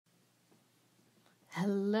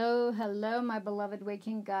Hello, hello, my beloved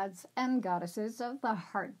waking gods and goddesses of the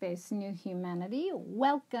heart-based new humanity.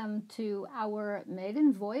 Welcome to our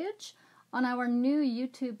maiden voyage on our new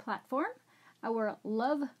YouTube platform, our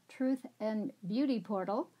Love, Truth, and Beauty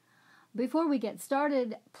portal. Before we get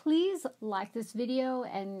started, please like this video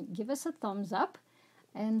and give us a thumbs up.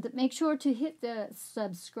 And make sure to hit the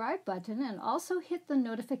subscribe button and also hit the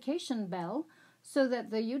notification bell so that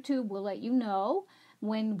the YouTube will let you know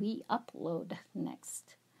when we upload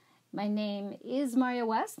next. My name is Maria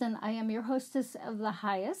West, and I am your hostess of the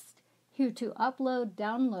highest, here to upload,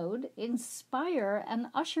 download, inspire, and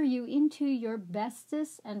usher you into your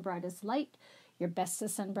bestest and brightest light, your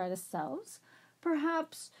bestest and brightest selves,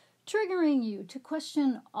 perhaps triggering you to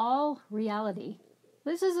question all reality.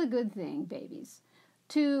 This is a good thing, babies,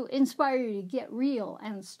 to inspire you to get real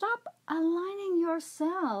and stop aligning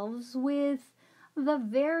yourselves with the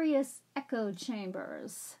various echo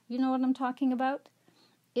chambers. You know what I'm talking about?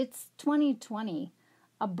 It's 2020,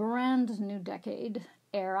 a brand new decade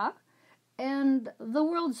era, and the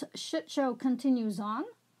world's shit show continues on,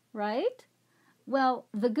 right? Well,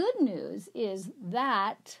 the good news is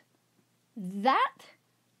that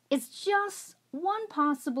it's just one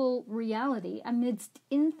possible reality amidst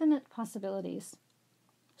infinite possibilities.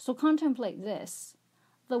 So contemplate this.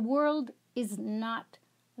 The world is not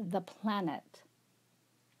the planet.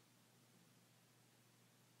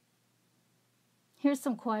 Here's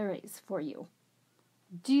some queries for you.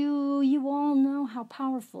 Do you all know how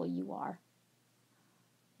powerful you are?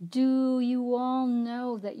 Do you all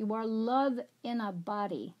know that you are love in a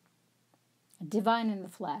body, divine in the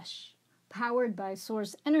flesh, powered by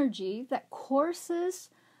source energy that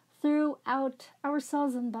courses throughout our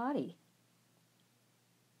cells and body?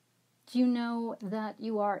 Do you know that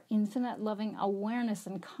you are infinite loving awareness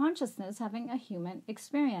and consciousness having a human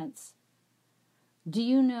experience? Do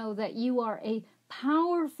you know that you are a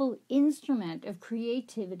powerful instrument of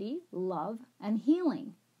creativity, love, and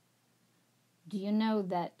healing? Do you know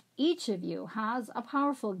that each of you has a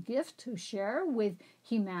powerful gift to share with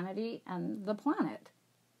humanity and the planet?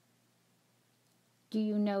 Do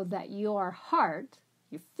you know that your heart,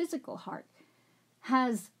 your physical heart,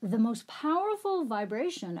 has the most powerful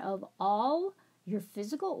vibration of all your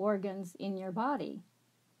physical organs in your body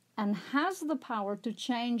and has the power to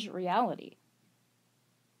change reality?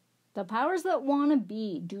 The powers that want to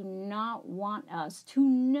be do not want us to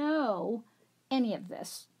know any of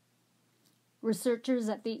this. Researchers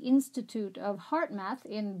at the Institute of Heart Math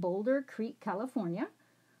in Boulder Creek, California,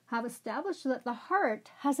 have established that the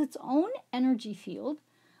heart has its own energy field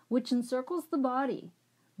which encircles the body.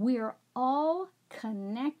 We are all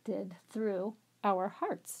connected through our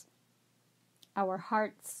hearts. Our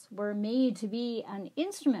hearts were made to be an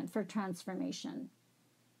instrument for transformation,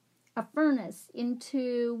 a furnace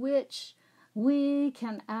into which we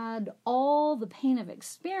can add all the pain of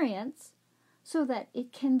experience so that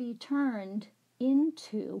it can be turned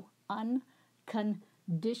into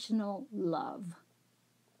unconditional love.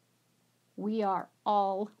 We are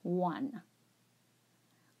all one.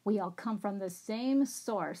 We all come from the same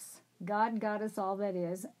source. God got us all that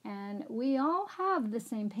is, and we all have the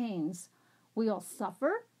same pains. We all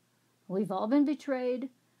suffer. We've all been betrayed.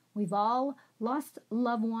 We've all lost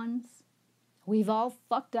loved ones. We've all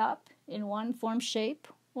fucked up in one form, shape,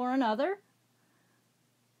 or another.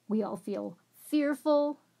 We all feel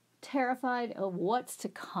fearful, terrified of what's to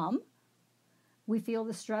come. We feel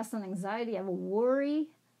the stress and anxiety of worry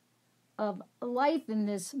of life in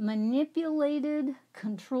this manipulated,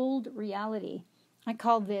 controlled reality. I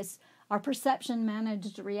call this our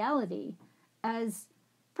perception-managed reality, as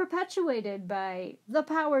perpetuated by the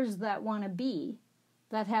powers that want to be,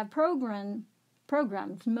 that have programmed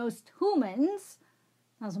most humans,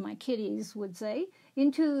 as my kitties would say,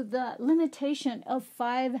 into the limitation of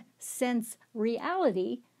 5 sense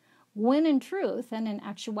reality, when in truth and in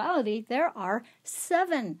actuality there are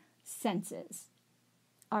 7 senses.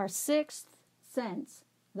 Our 6th sense,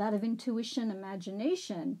 that of intuition,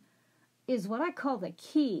 imagination, is what I call the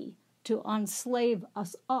key to enslave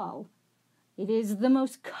us all. It is the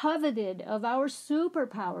most coveted of our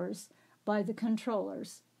superpowers by the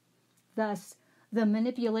controllers. Thus, the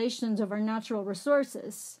manipulations of our natural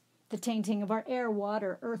resources, the tainting of our air,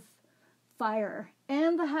 water, earth, fire,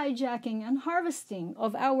 and the hijacking and harvesting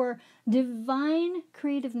of our divine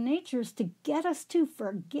creative natures to get us to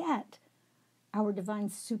forget our divine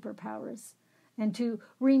superpowers and to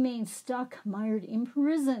remain stuck, mired,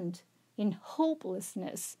 imprisoned in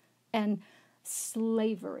hopelessness and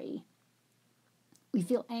slavery. We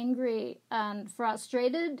feel angry and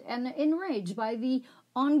frustrated and enraged by the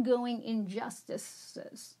ongoing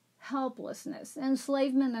injustices helplessness,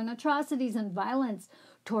 enslavement, and atrocities and violence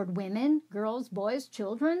toward women, girls, boys,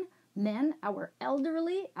 children, men, our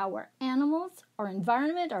elderly, our animals, our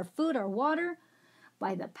environment, our food, our water,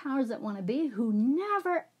 by the powers that want to be, who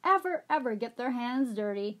never, ever, ever get their hands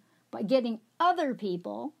dirty by getting other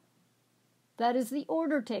people, that is the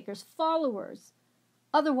order takers, followers,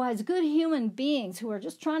 otherwise good human beings who are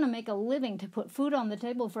just trying to make a living to put food on the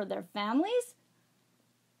table for their families,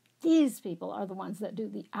 these people are the ones that do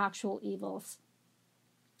the actual evils.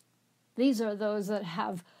 These are those that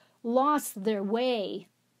have lost their way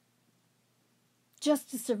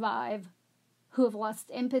just to survive, who have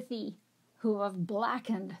lost empathy, who have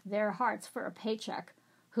blackened their hearts for a paycheck,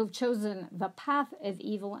 who have chosen the path of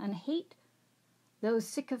evil and hate. Those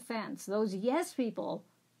sycophants, those yes people,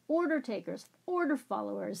 order takers, order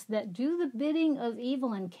followers that do the bidding of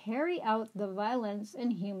evil and carry out the violence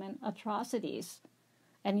and human atrocities.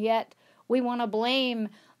 And yet, we want to blame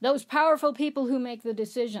those powerful people who make the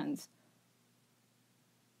decisions.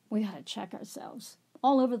 We got to check ourselves.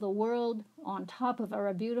 All over the world, on top of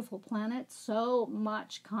our beautiful planet, so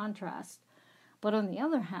much contrast. But on the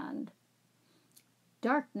other hand,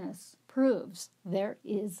 darkness proves there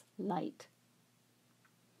is light.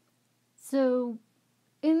 So,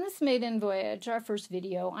 in this maiden voyage, our first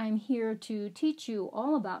video, I'm here to teach you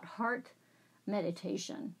all about heart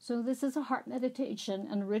meditation. So this is a heart meditation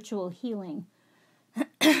and ritual healing.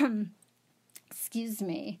 Excuse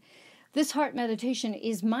me. This heart meditation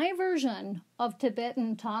is my version of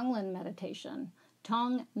Tibetan Tonglen meditation.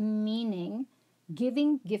 Tong meaning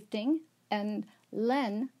giving, gifting, and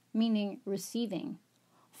Len meaning receiving.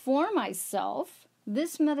 For myself,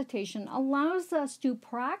 this meditation allows us to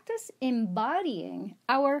practice embodying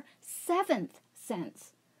our seventh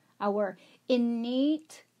sense, our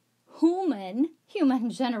innate human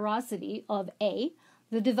generosity of A,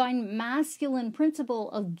 the divine masculine principle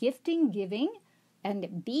of gifting, giving,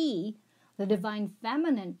 and B, the divine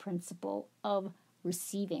feminine principle of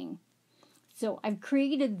receiving. So I've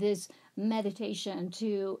created this meditation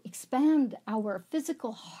to expand our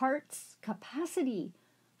physical heart's capacity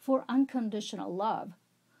for unconditional love.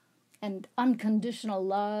 And unconditional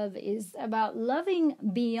love is about loving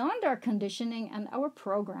beyond our conditioning and our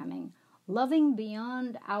programming, loving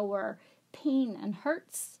beyond our pain and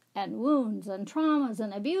hurts and wounds and traumas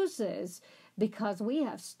and abuses, because we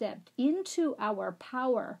have stepped into our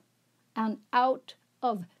power and out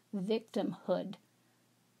of victimhood.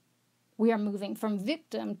 We are moving from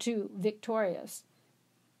victim to victorious.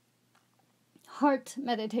 Heart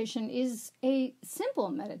meditation is a simple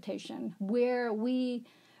meditation where we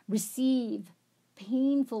receive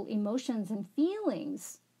painful emotions and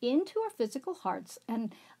feelings into our physical hearts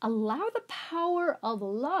and allow the power of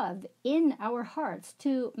love in our hearts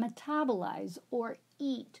to metabolize or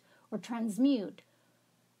eat or transmute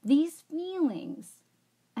these feelings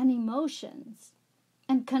and emotions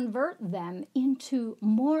and convert them into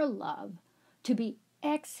more love to be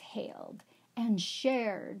exhaled and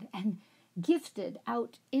shared and gifted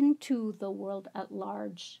out into the world at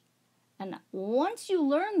large. And once you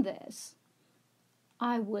learn this,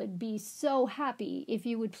 I would be so happy if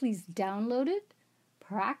you would please download it,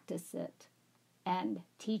 practice it, and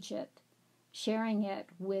teach it, sharing it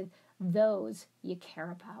with those you care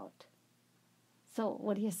about. So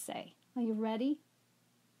what do you say? Are you ready?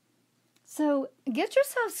 So get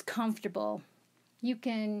yourselves comfortable. You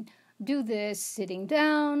can do this sitting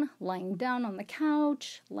down, lying down on the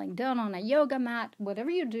couch, lying down on a yoga mat, whatever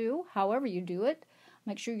you do, however you do it.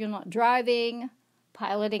 Make sure you're not driving,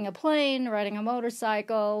 piloting a plane, riding a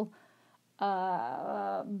motorcycle,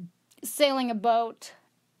 sailing a boat,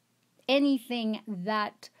 anything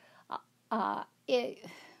that it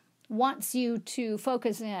wants you to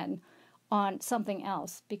focus in on something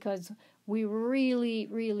else, because we really,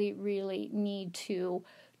 really, really need to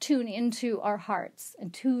tune into our hearts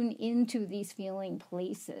and tune into these feeling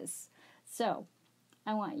places. So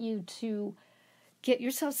I want you to get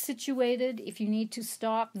yourself situated. If you need to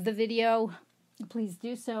stop the video, please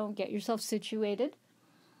do so. Get yourself situated.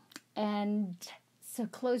 And so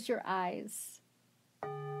close your eyes.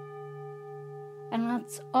 And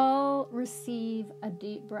let's all receive a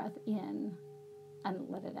deep breath in and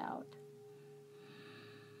let it out.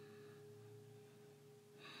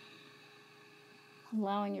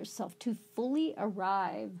 Allowing yourself to fully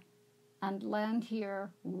arrive and land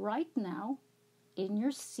here right now, in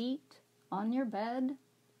your seat, on your bed,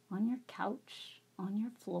 on your couch, on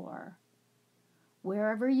your floor,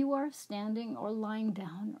 wherever you are standing or lying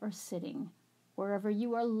down or sitting, wherever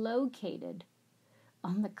you are located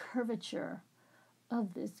on the curvature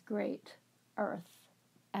of this great earth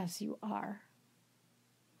as you are.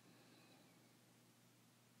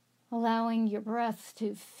 allowing your breath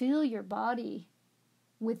to fill your body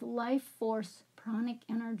with life force pranic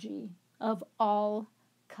energy of all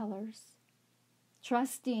colors,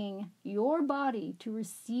 trusting your body to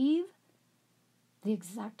receive the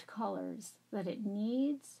exact colors that it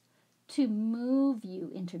needs to move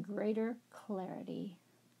you into greater clarity.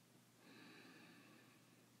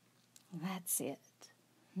 That's it.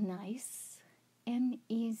 Nice and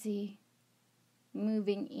easy.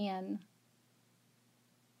 Moving in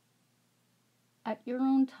at your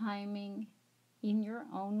own timing, in your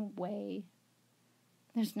own way.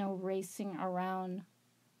 There's no racing around,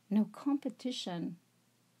 no competition.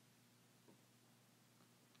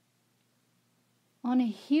 On a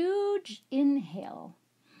huge inhale,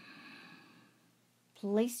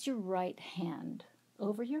 place your right hand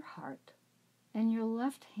over your heart and your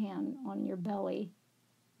left hand on your belly,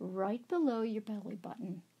 right below your belly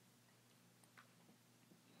button.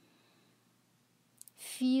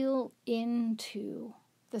 Feel into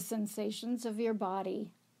the sensations of your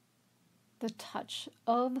body, the touch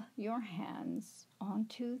of your hands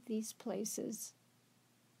onto these places.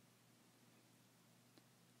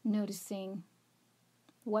 Noticing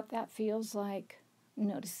what that feels like,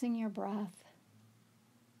 noticing your breath.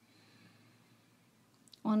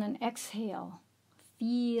 On an exhale,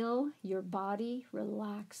 feel your body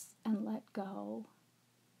relax and let go,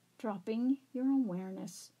 dropping your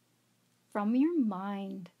awareness from your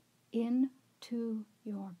mind into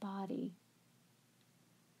your body,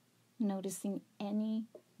 noticing any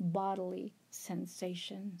bodily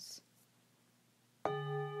sensations.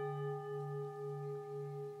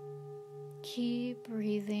 Keep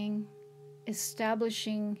breathing,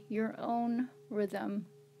 establishing your own rhythm,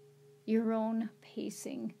 your own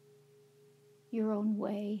pacing, your own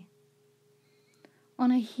way. On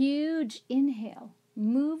a huge inhale,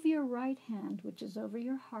 move your right hand, which is over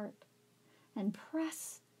your heart, and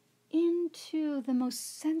press into the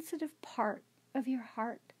most sensitive part of your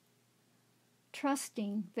heart,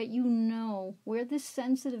 trusting that you know where this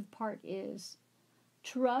sensitive part is.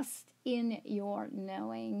 Trust in your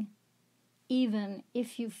knowing, even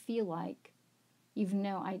if you feel like you've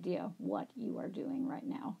no idea what you are doing right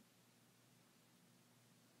now.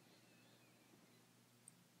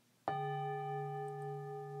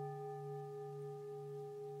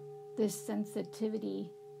 This sensitivity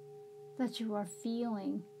that you are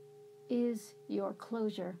feeling is your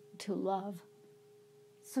closure to love.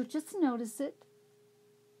 So just notice it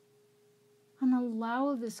and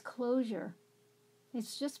allow this closure.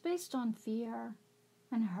 It's just based on fear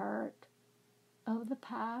and hurt of the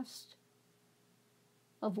past,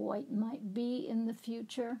 of what might be in the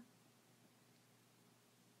future.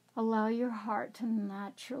 Allow your heart to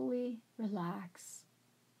naturally relax.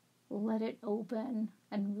 Let it open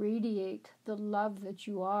and radiate the love that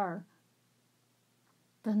you are.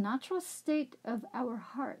 The natural state of our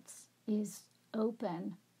hearts is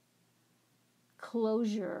open.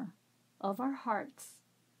 Closure of our hearts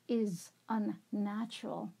is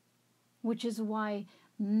unnatural, which is why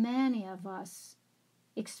many of us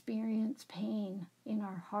experience pain in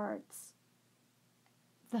our hearts,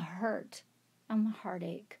 the hurt and the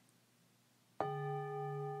heartache.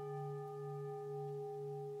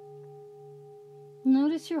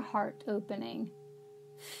 Notice your heart opening.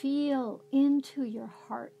 Feel into your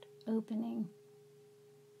heart opening.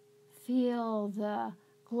 Feel the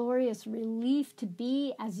glorious relief to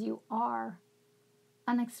be as you are,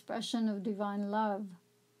 an expression of divine love.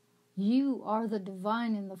 You are the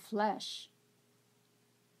divine in the flesh.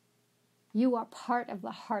 You are part of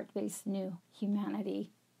the heart-based new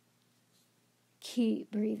humanity.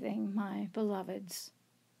 Keep breathing, my beloveds.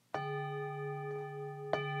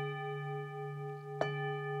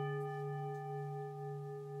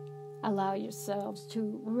 Allow yourselves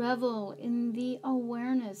to revel in the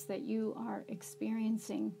awareness that you are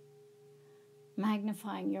experiencing.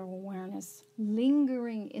 Magnifying your awareness,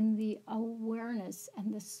 lingering in the awareness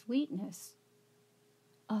and the sweetness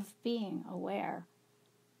of being aware.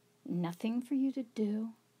 Nothing for you to do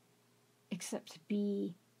except to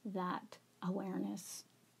be that awareness.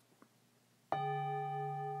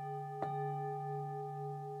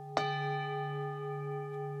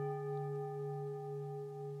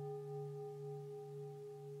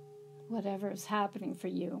 Whatever is happening for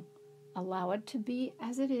you, allow it to be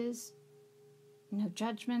as it is. No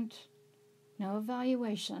judgment, no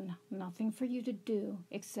evaluation, nothing for you to do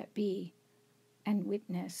except be and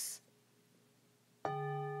witness.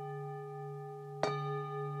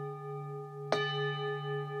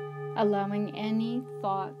 Allowing any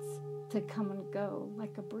thoughts to come and go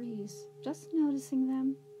like a breeze, just noticing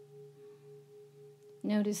them.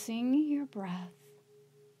 Noticing your breath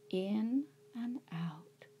in and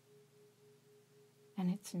out.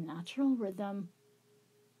 and its natural rhythm,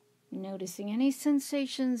 noticing any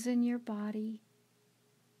sensations in your body.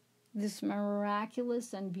 This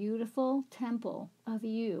miraculous and beautiful temple of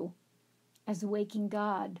you as waking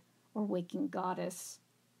God or waking goddess.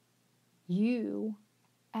 You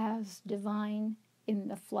as divine in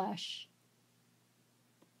the flesh.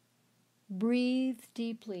 Breathe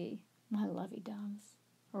deeply, my lovey-doves,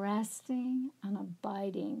 resting and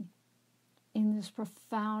abiding in this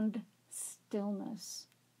profound stillness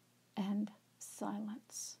and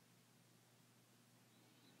silence.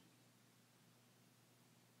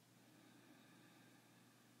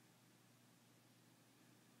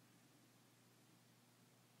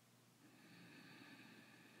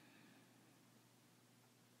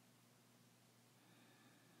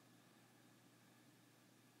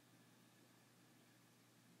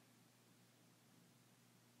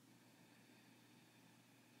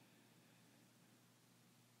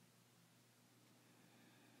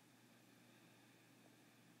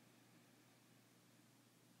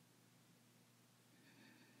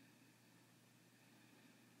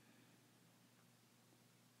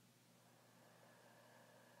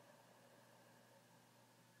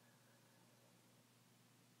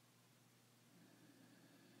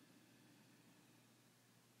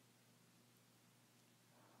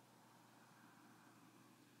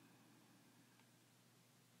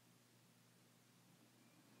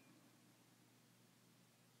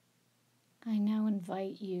 I now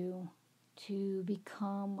invite you to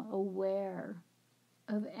become aware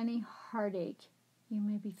of any heartache you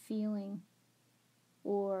may be feeling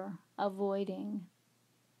or avoiding.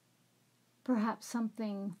 Perhaps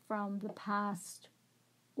something from the past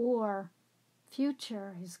or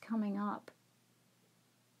future is coming up.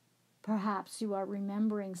 Perhaps you are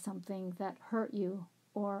remembering something that hurt you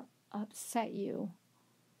or upset you.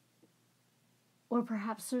 Or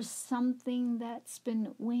perhaps there's something that's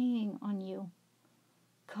been weighing on you,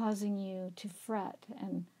 causing you to fret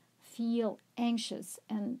and feel anxious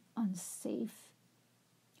and unsafe,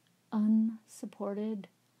 unsupported.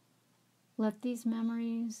 Let these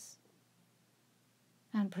memories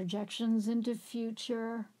and projections into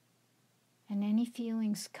future and any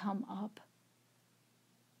feelings come up.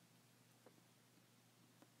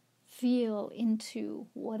 Feel into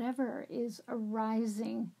whatever is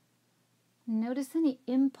arising. Notice any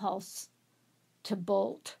impulse to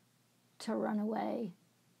bolt, to run away,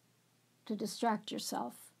 to distract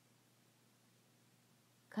yourself.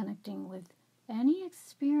 Connecting with any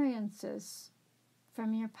experiences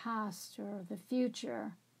from your past or the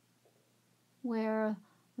future where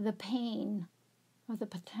the pain or the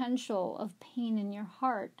potential of pain in your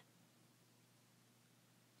heart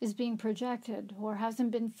is being projected or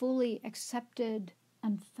hasn't been fully accepted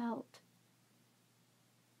and felt.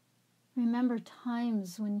 Remember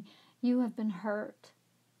times when you have been hurt,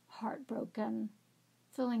 heartbroken,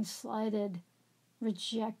 feeling slighted,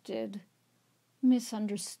 rejected,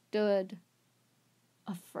 misunderstood,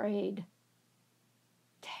 afraid,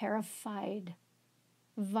 terrified,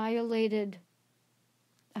 violated,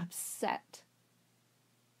 upset,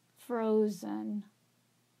 frozen,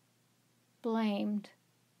 blamed,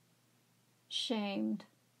 shamed,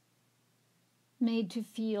 made to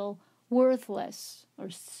feel worthless or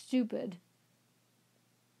stupid.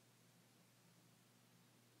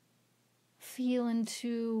 Feel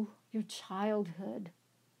into your childhood,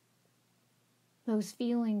 those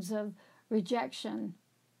feelings of rejection,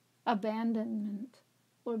 abandonment,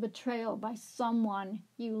 or betrayal by someone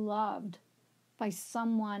you loved, by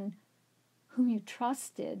someone whom you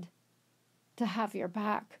trusted to have your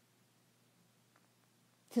back,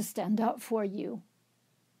 to stand up for you.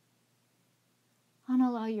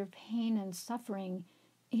 Unallow your pain and suffering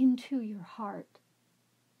into your heart.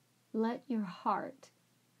 Let your heart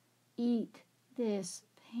eat this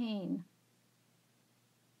pain,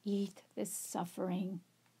 eat this suffering.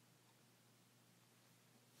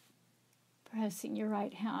 Pressing your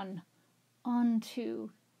right hand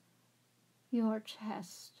onto your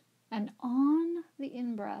chest and on the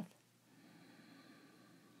in-breath,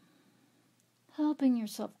 helping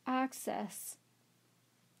yourself access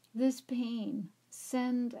this pain.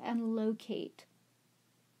 Send and locate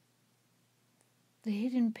the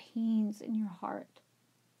hidden pains in your heart,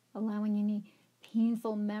 allowing any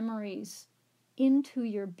painful memories into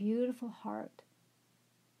your beautiful heart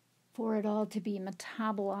for it all to be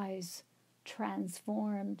metabolized,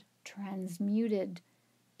 transformed, transmuted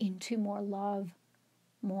into more love,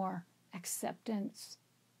 more acceptance.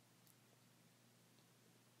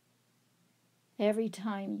 Every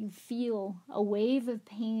time you feel a wave of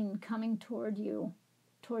pain coming toward you,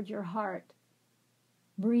 toward your heart,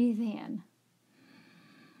 breathe in.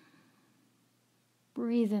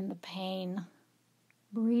 Breathe in the pain.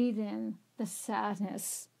 Breathe in the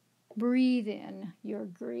sadness. Breathe in your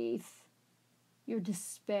grief, your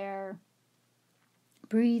despair.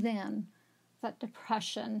 Breathe in that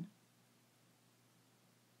depression.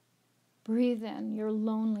 Breathe in your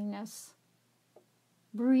loneliness.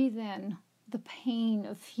 Breathe in the pain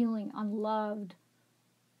of feeling unloved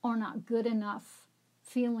or not good enough,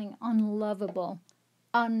 feeling unlovable,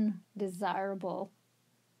 undesirable,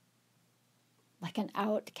 like an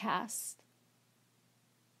outcast.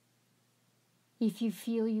 If you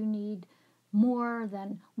feel you need more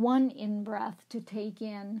than one in-breath to take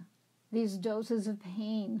in these doses of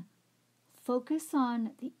pain, focus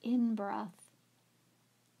on the in-breath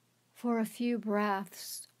for a few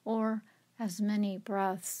breaths or as many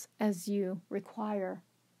breaths as you require.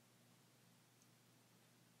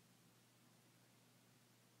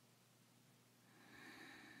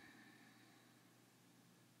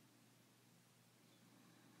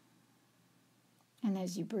 And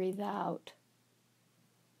as you breathe out,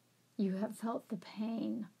 you have felt the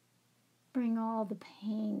pain. Bring all the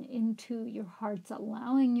pain into your hearts,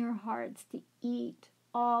 allowing your hearts to eat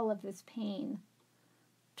all of this pain,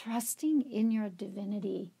 trusting in your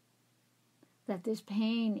divinity, that this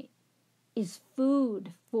pain is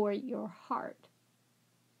food for your heart,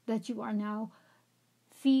 that you are now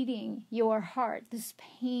feeding your heart this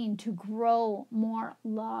pain to grow more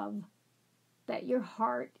love, that your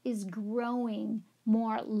heart is growing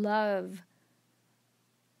more love,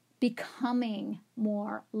 becoming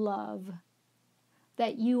more love,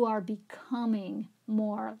 that you are becoming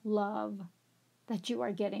more love, that you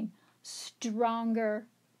are getting stronger,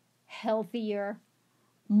 healthier,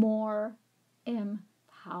 more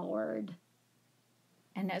empowered.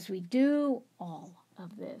 And as we do all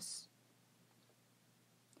of this,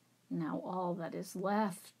 now all that is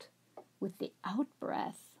left with the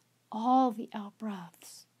out-breath, all the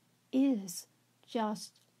out-breaths, is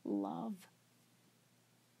just love.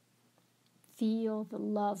 Feel the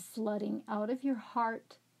love flooding out of your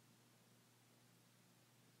heart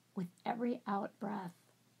with every out-breath,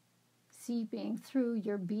 seeping through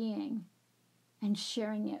your being and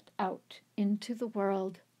sharing it out into the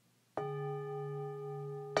world.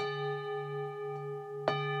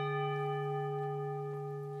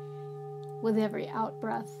 With every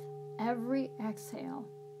out-breath, every exhale,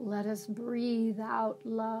 let us breathe out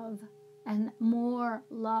love and more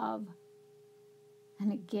love.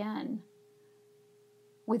 And again,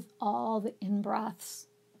 with all the in-breaths,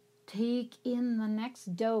 take in the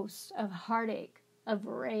next dose of heartache, of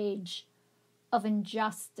rage, of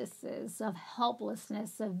injustices, of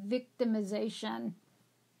helplessness, of victimization,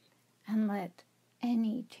 and let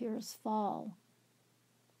any tears fall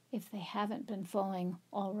if they haven't been falling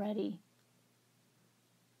already.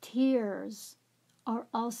 Tears are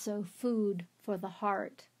also food for the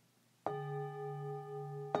heart.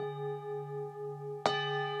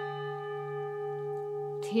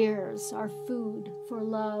 Tears are food for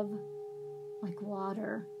love, like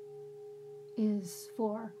water is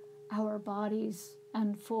for our bodies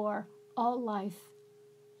and for all life,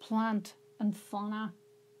 plant and fauna.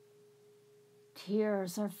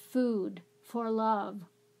 Tears are food for love,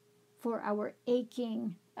 for our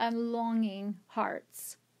aching and longing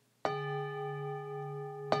hearts.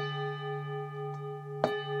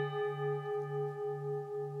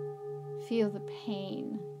 Feel the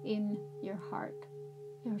pain in your heart,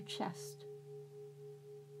 your chest.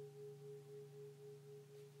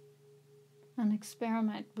 And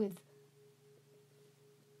experiment with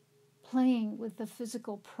playing with the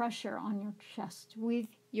physical pressure on your chest with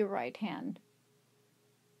your right hand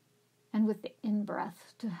and with the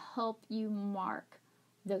in-breath to help you mark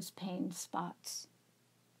those pain spots.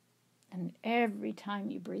 And every time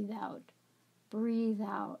you breathe out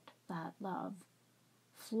that love.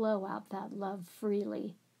 Flow out that love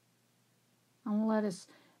freely. And let us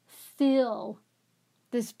fill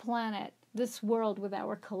this planet, this world with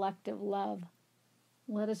our collective love.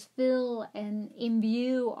 Let us fill and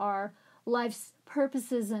imbue our life's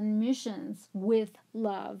purposes and missions with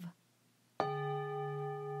love.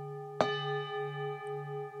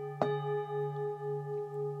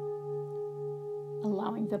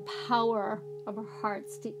 Allowing the power of our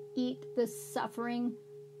hearts to eat the suffering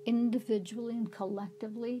individually and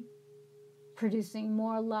collectively, producing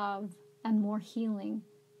more love and more healing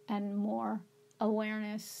and more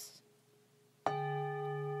awareness.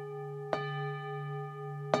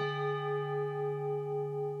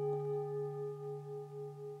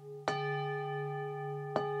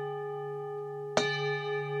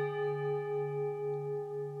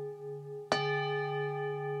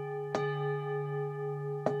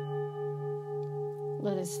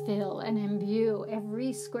 Let us fill and imbue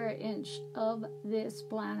every square inch of this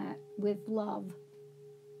planet with love.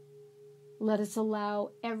 Let us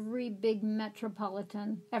allow every big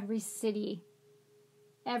metropolitan, every city,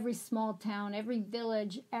 every small town, every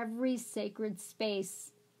village, every sacred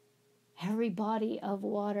space, every body of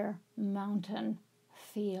water, mountain,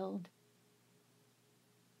 field,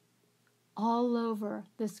 all over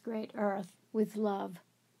this great earth with love.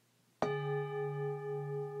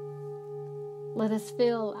 Let us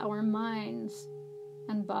fill our minds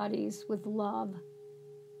and bodies with love.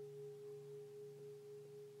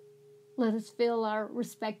 Let us fill our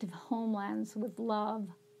respective homelands with love.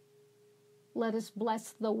 Let us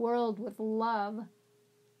bless the world with love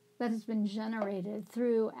that has been generated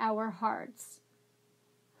through our hearts,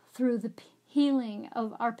 through the healing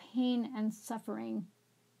of our pain and suffering,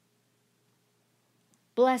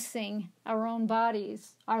 blessing our own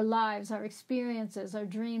bodies, our lives, our experiences, our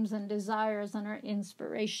dreams and desires, and our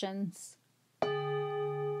inspirations.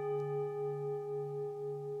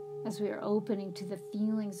 As we are opening to the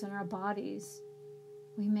feelings in our bodies,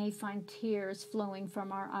 we may find tears flowing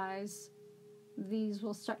from our eyes. These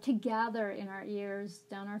will start to gather in our ears,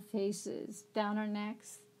 down our faces, down our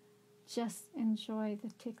necks. Just enjoy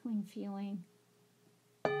the tickling feeling.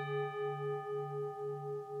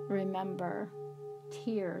 Remember,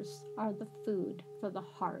 tears are the food for the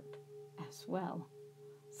heart as well.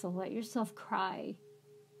 So let yourself cry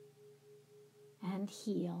and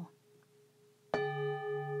heal.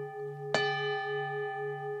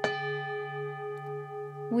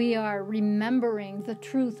 We are remembering the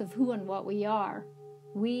truth of who and what we are.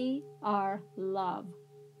 We are love.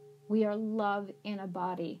 We are love in a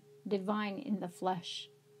body, divine in the flesh.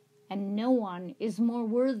 And no one is more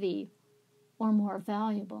worthy or more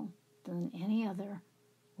valuable than any other.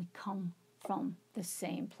 We come from the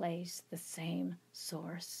same place, the same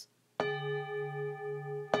source.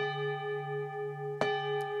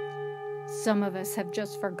 Some of us have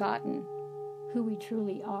just forgotten who we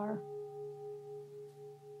truly are.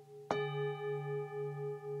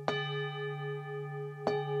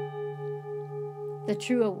 The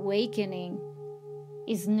true awakening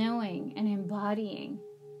is knowing and embodying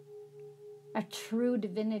a true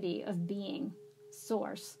divinity of being,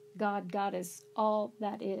 source, God, Goddess, all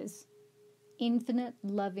that is, infinite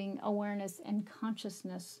loving awareness and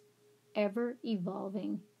consciousness, ever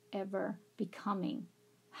evolving, ever becoming,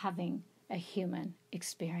 having a human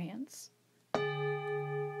experience.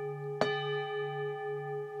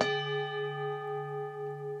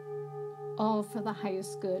 All for the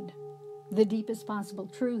highest good, the deepest possible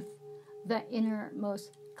truth, the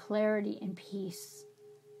innermost clarity and peace,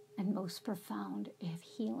 and most profound of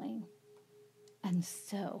healing. And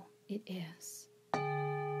so it is.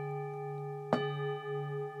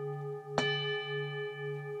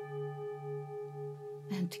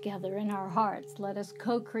 And together in our hearts, let us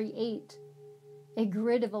co-create a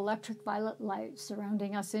grid of electric violet light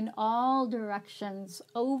surrounding us in all directions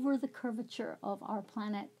over the curvature of our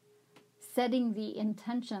planet, setting the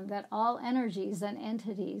intention that all energies and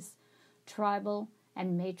entities, tribal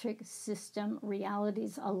and matrix system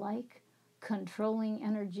realities alike, controlling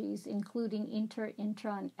energies, including intra,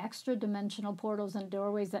 and extra-dimensional portals and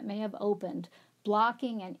doorways that may have opened,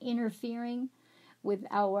 blocking and interfering with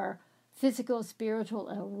our physical, spiritual,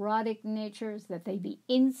 erotic natures, that they be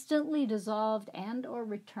instantly dissolved and or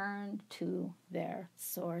returned to their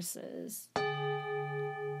sources.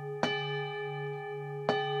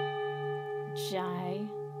 Jai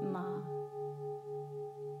Ma.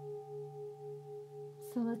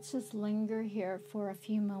 So let's just linger here for a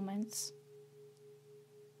few moments,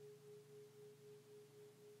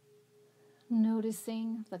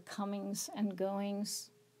 noticing the comings and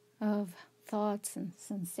goings of thoughts and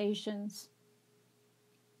sensations,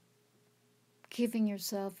 giving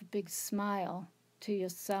yourself a big smile to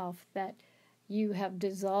yourself that you have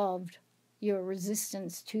dissolved your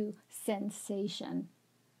resistance to sensation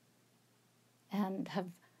and have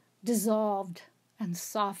dissolved and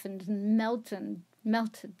softened and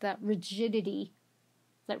melted that rigidity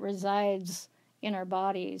that resides in our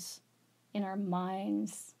bodies, in our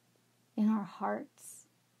minds, in our hearts.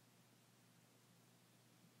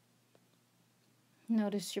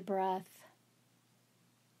 Notice your breath.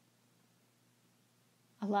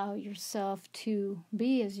 Allow yourself to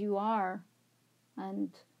be as you are,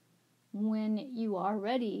 and when you are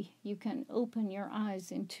ready, you can open your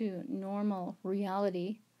eyes into normal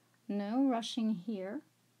reality. No rushing here.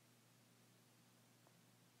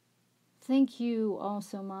 Thank you all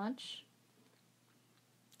so much.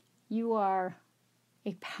 You are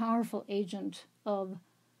a powerful agent of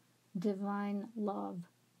divine love.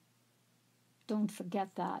 Don't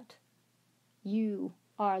forget that. You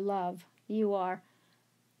are love. You are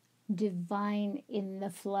divine in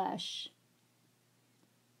the flesh.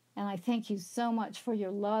 And I thank you so much for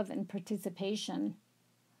your love and participation.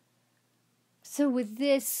 So with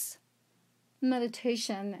this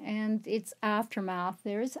meditation and its aftermath,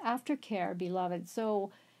 there is aftercare, beloved.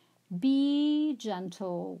 So be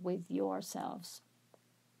gentle with yourselves.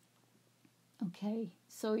 Okay,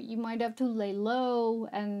 so you might have to lay low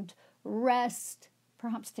and rest,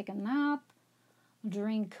 perhaps take a nap,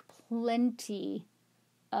 drink plenty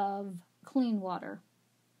of clean water.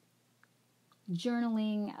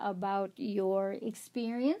 Journaling about your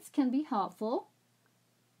experience can be helpful,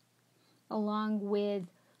 along with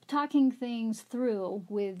talking things through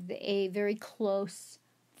with a very close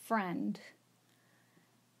friend.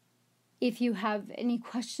 If you have any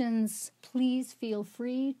questions, please feel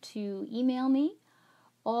free to email me.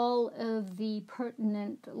 All of the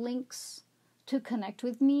pertinent links to connect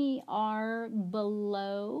with me are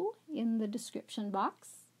below in the description box.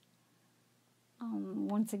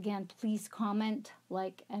 Once again, please comment,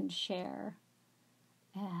 like, and share.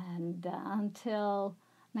 And until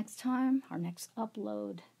next time, our next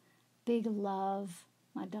upload, big love,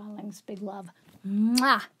 my darlings, big love.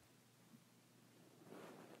 Mwah!